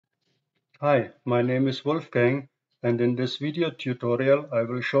Hi, my name is Wolfgang, and in this video tutorial I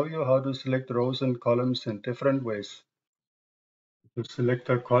will show you how to select rows and columns in different ways. To select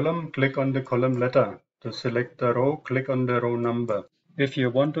a column, click on the column letter. To select the row, click on the row number. If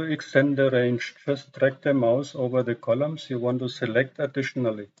you want to extend the range, just drag the mouse over the columns you want to select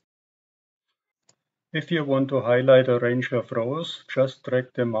additionally. If you want to highlight a range of rows, just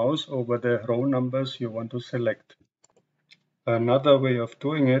drag the mouse over the row numbers you want to select. Another way of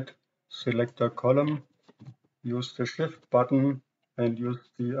doing it, select a column, use the Shift button and use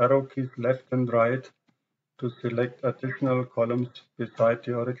the arrow keys left and right to select additional columns beside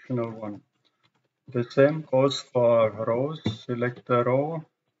the original one. The same goes for rows. Select the row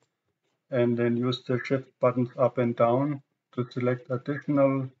and then use the Shift buttons up and down to select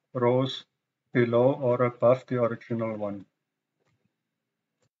additional rows below or above the original one.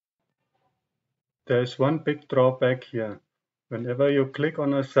 There is one big drawback here. Whenever you click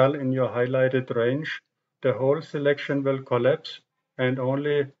on a cell in your highlighted range, the whole selection will collapse and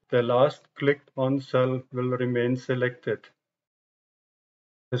only the last clicked on cell will remain selected.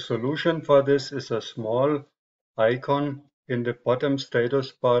 The solution for this is a small icon in the bottom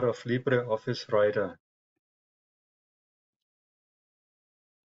status bar of LibreOffice Writer.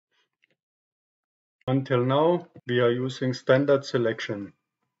 Until now, we are using standard selection.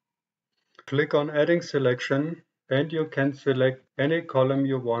 Click on Adding Selection and you can select any column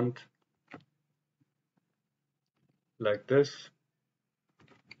you want, like this,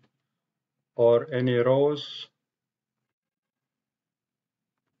 or any rows,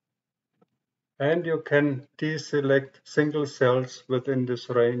 and you can deselect single cells within this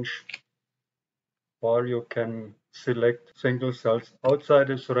range, or you can select single cells outside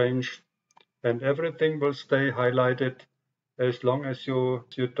this range, and everything will stay highlighted as long as you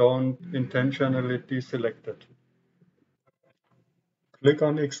don't intentionally deselect it. Click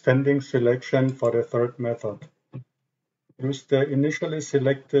on Extending Selection for the third method. Use the initially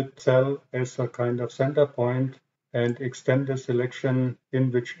selected cell as a kind of center point and extend the selection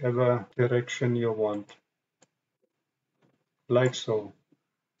in whichever direction you want, like so.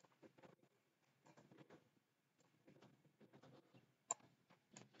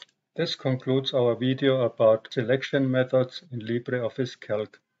 This concludes our video about selection methods in LibreOffice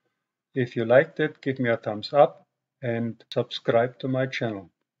Calc. If you liked it, give me a thumbs up and subscribe to my channel.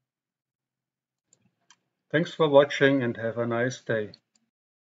 Thanks for watching and have a nice day.